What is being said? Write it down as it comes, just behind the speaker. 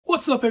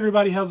What's up,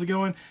 everybody? How's it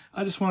going?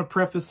 I just want to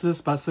preface this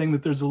by saying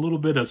that there's a little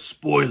bit of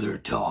spoiler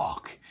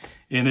talk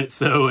in it.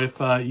 So if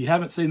you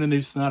haven't seen the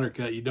new Snyder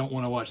Cut, you don't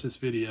want to watch this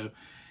video.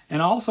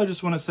 And I also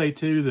just want to say,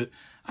 too, that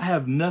I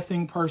have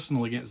nothing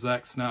personal against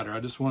Zack Snyder. I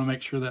just want to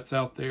make sure that's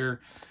out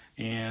there.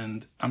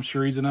 And I'm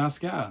sure he's a nice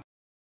guy.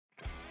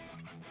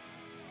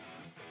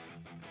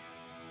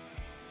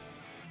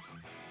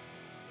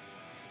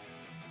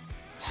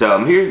 So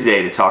I'm here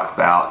today to talk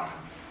about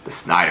the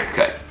Snyder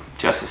Cut,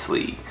 Justice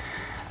League.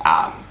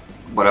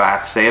 What do I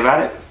have to say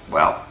about it?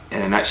 Well,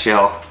 in a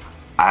nutshell,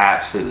 I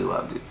absolutely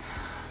loved it.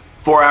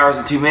 4 hours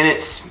and 2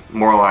 minutes,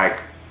 more like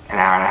an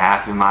hour and a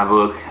half in my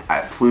book.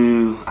 I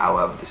flew. I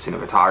loved the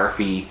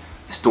cinematography.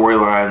 The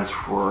storylines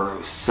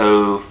were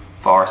so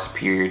far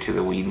superior to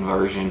the Whedon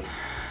version.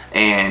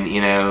 And, you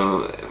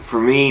know,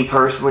 for me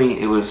personally,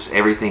 it was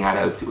everything I'd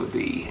hoped it would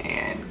be.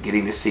 And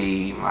getting to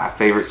see my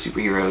favorite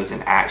superheroes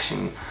in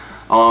action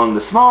on the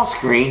small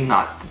screen,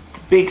 not the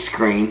big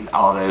screen,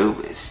 although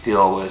it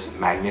still was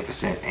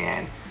magnificent,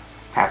 and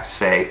I have to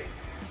say,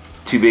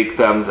 2 big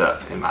thumbs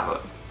up in my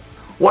book.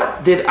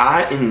 What did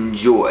I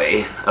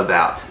enjoy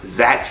about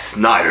Zack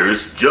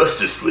Snyder's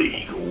Justice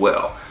League?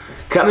 Well,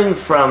 coming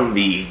from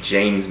the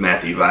James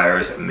Matthew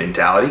Byers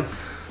mentality,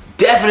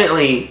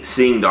 definitely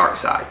seeing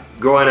Darkseid.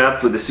 Growing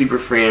up with the Super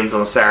Friends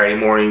on Saturday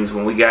mornings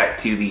when we got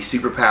to the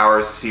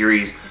Superpowers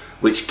series,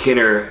 which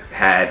Kenner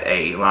had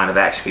a line of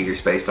action figures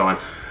based on,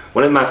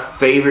 one of my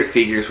favorite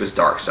figures was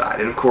Darkseid,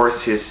 and of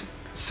course his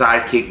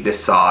sidekick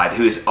Desaad,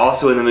 who is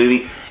also in the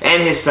movie,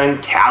 and his son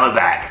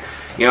Calibac.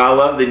 You know, I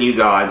love the New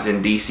Gods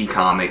in DC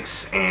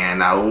Comics,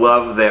 and I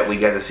love that we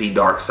got to see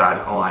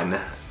Darkseid on,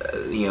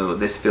 you know,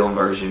 this film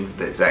version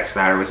that Zack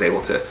Snyder was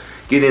able to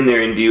get in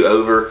there and do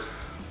over.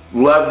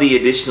 Love the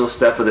additional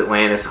stuff with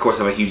Atlantis. Of course,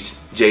 I'm a huge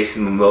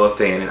Jason Momoa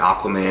fan and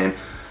Aquaman.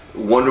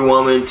 Wonder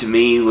Woman to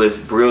me was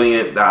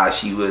brilliant.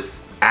 She was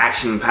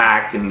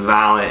action-packed and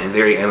violent and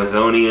very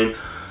Amazonian.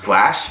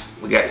 Flash,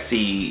 we got to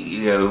see,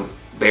 you know,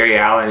 Barry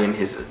Allen in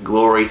his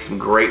glory, some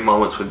great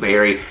moments with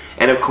Barry,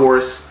 and of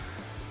course,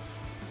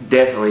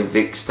 definitely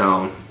Vic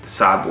Stone,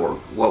 Cyborg.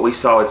 What we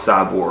saw with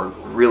Cyborg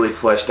really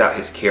fleshed out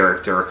his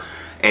character,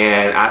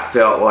 and I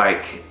felt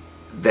like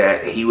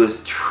that he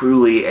was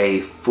truly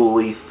a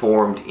fully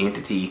formed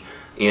entity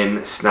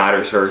in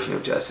Snyder's version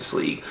of Justice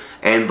League,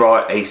 and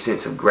brought a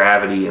sense of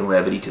gravity and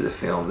levity to the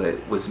film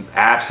that was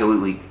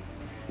absolutely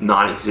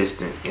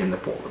non-existent in the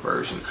former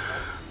version.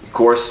 Of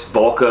course,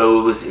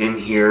 Volko was in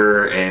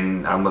here,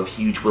 and I'm a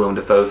huge Willem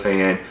Dafoe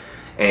fan,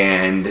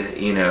 and,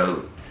 you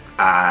know,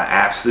 I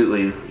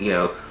absolutely, you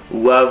know,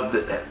 loved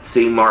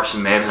seeing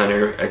Martian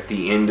Manhunter at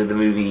the end of the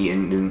movie,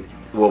 and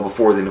well,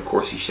 before then, of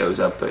course, he shows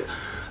up, but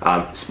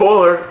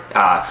spoiler,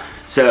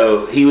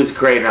 so he was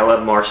great, and I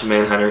love Martian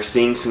Manhunter.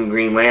 Seeing some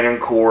Green Lantern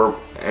Corps,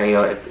 you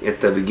know,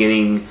 at the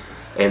beginning,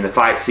 and the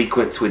fight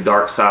sequence with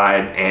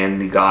Darkseid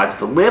and the gods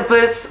of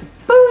Olympus,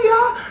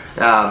 booyah!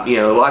 You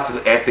know, lots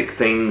of epic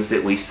things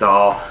that we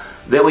saw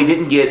that we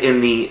didn't get in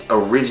the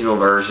original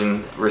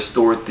version,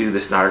 restored through the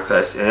Snyder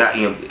Cut.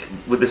 And you know,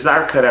 with the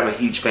Snyder Cut, I'm a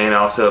huge fan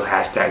also of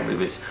hashtag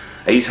movements.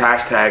 I use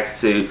hashtags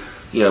to,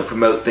 you know,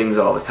 promote things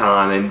all the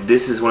time, and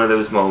this is one of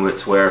those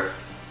moments where,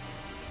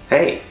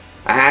 hey,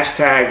 a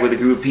hashtag with a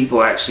group of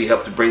people actually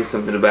helped to bring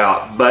something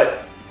about.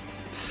 But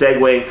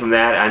segueing from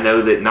that, I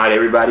know that not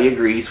everybody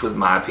agrees with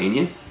my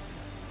opinion.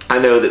 I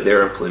know that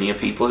there are plenty of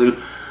people who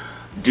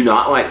do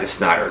not like the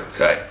Snyder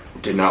Cut,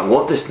 do not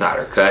want the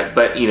Snyder Cut,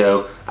 but, you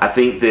know, I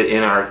think that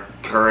in our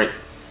current,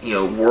 you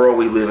know, world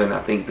we live in, I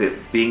think that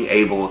being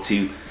able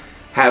to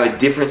have a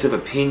difference of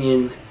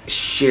opinion,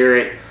 share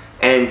it,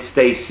 and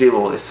stay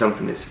civil is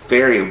something that's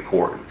very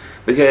important.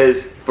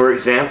 Because, for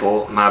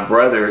example, my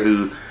brother,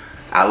 who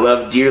I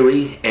love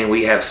dearly, and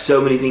we have so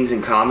many things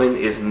in common,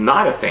 is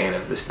not a fan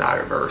of the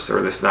Snyderverse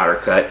or the Snyder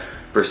Cut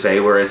per se,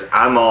 whereas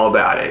I'm all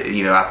about it.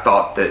 You know, I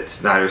thought that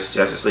Snyder's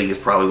Justice League is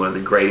probably one of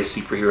the greatest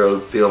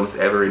superhero films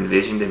ever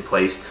envisioned and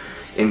placed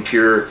in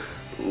pure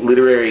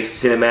literary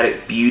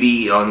cinematic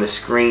beauty on the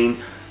screen,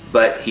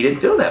 but he didn't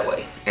feel that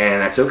way,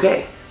 and that's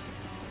okay.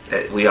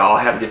 We all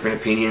have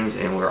different opinions,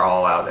 and we're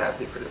all allowed to have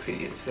different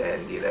opinions,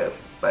 and, you know,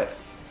 but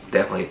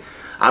definitely,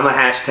 I'm a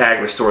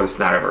hashtag restore the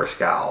Snyderverse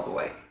guy all the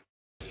way.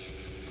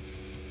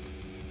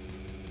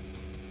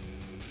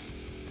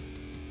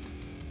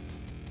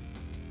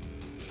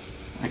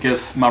 I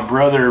guess my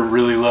brother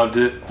really loved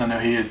it. I know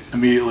he had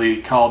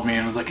immediately called me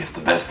and was like, it's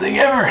the best thing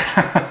ever.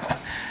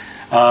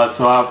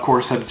 So I, of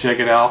course, had to check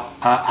it out.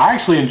 I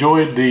actually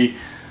enjoyed the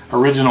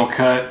original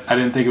cut. I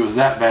didn't think it was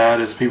that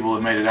bad as people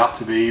have made it out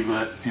to be,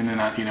 but, and then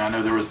I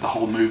know there was the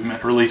whole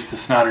movement, or at least the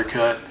Snyder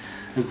Cut,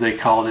 as they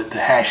called it, the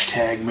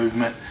hashtag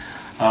movement.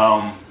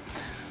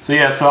 So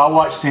yeah, so I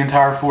watched the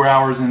entire 4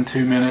 hours and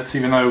 2 minutes,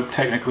 even though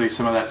technically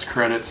some of that's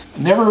credits.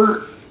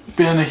 Never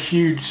been a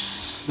huge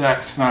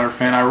Zack Snyder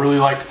fan. I really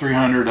liked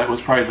 300. That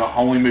was probably the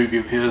only movie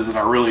of his that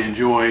I really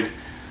enjoyed.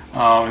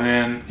 And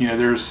then, you know,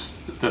 there's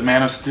the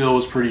Man of Steel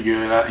was pretty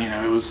good. You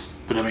know, it was,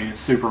 but I mean, it's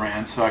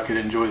Superman, so I could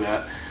enjoy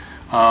that.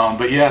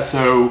 But yeah,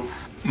 so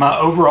my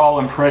overall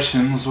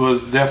impressions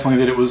was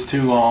definitely that it was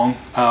too long.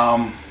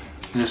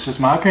 it's just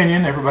my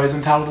opinion. Everybody's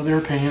entitled to their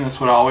opinion. That's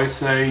what I always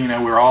say. You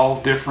know, we're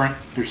all different.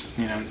 There's,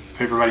 you know,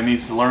 everybody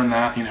needs to learn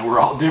that. You know, we're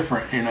all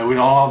different. You know, we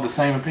don't all have the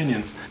same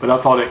opinions. But I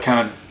thought it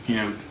kind of, you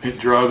know, it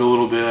drug a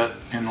little bit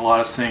in a lot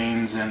of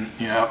scenes, and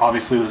you know,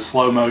 obviously the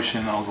slow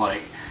motion. I was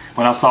like,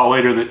 when I saw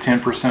later that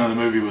 10% of the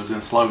movie was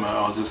in slow mo,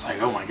 I was just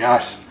like, oh my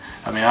gosh.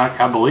 I mean,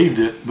 I believed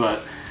it,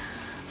 but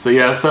so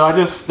yeah. So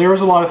there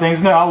was a lot of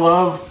things. No, I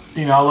love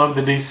the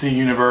DC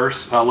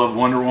universe. I love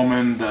Wonder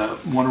Woman. The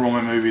Wonder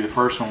Woman movie, the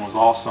first one, was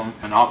awesome,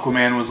 and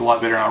Aquaman was a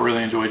lot better. And I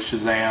really enjoyed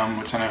Shazam,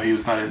 which I know he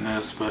was not in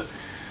this, but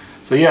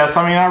so yes.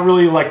 I mean, I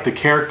really like the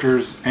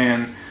characters,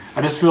 and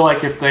I just feel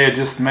like if they had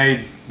just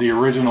made the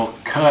original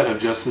cut of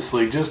Justice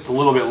League just a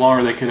little bit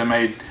longer, they could have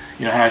made,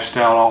 you know, hashed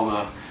out all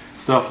the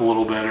stuff a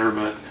little better.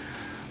 But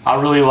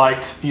I really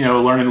liked, you know,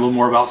 learning a little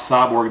more about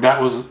Cyborg.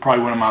 That was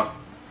probably one of my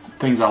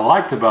things I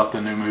liked about the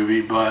new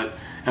movie. But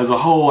as a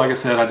whole, like I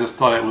said, I just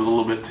thought it was a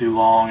little bit too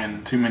long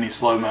and too many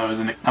slow-mos.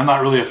 And I'm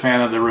not really a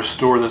fan of the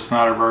restore the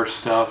Snyderverse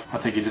stuff. I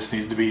think it just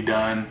needs to be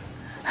done.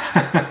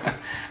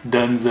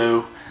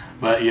 Dunzo.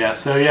 But yeah,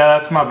 so yeah,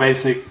 that's my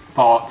basic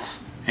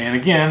thoughts. And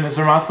again, these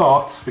are my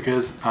thoughts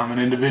because I'm an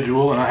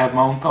individual and I have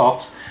my own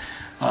thoughts.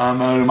 I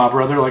know my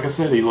brother, like I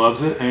said, he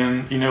loves it.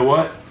 And you know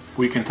what?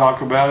 We can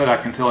talk about it. I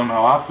can tell him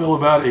how I feel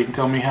about it. He can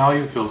tell me how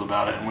he feels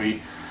about it. And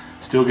we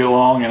still get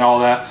along and all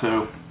that.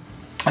 So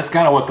that's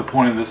kind of what the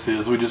point of this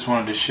is. We just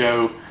wanted to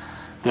show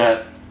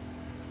that,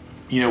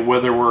 you know,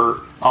 whether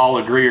we're all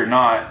agree or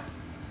not,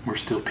 we're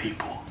still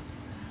people.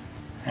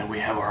 And we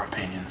have our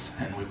opinions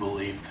and we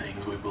believe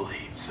things we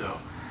believe. So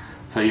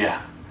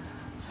yeah.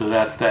 So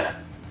that's that.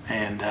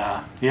 And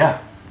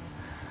yeah,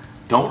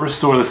 don't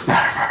restore the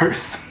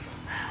Snyderverse,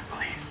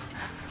 please.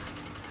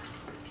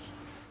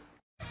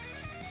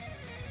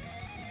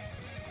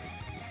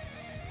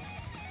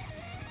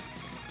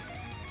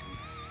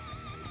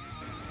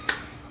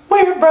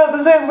 We're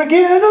brothers and we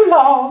get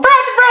along.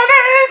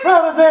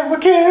 Brothers and we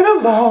get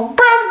along.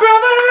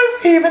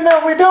 Brothers, even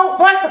though we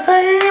don't like the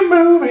same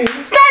movie.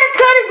 Snyder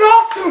Cut is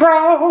awesome,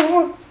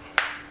 bro.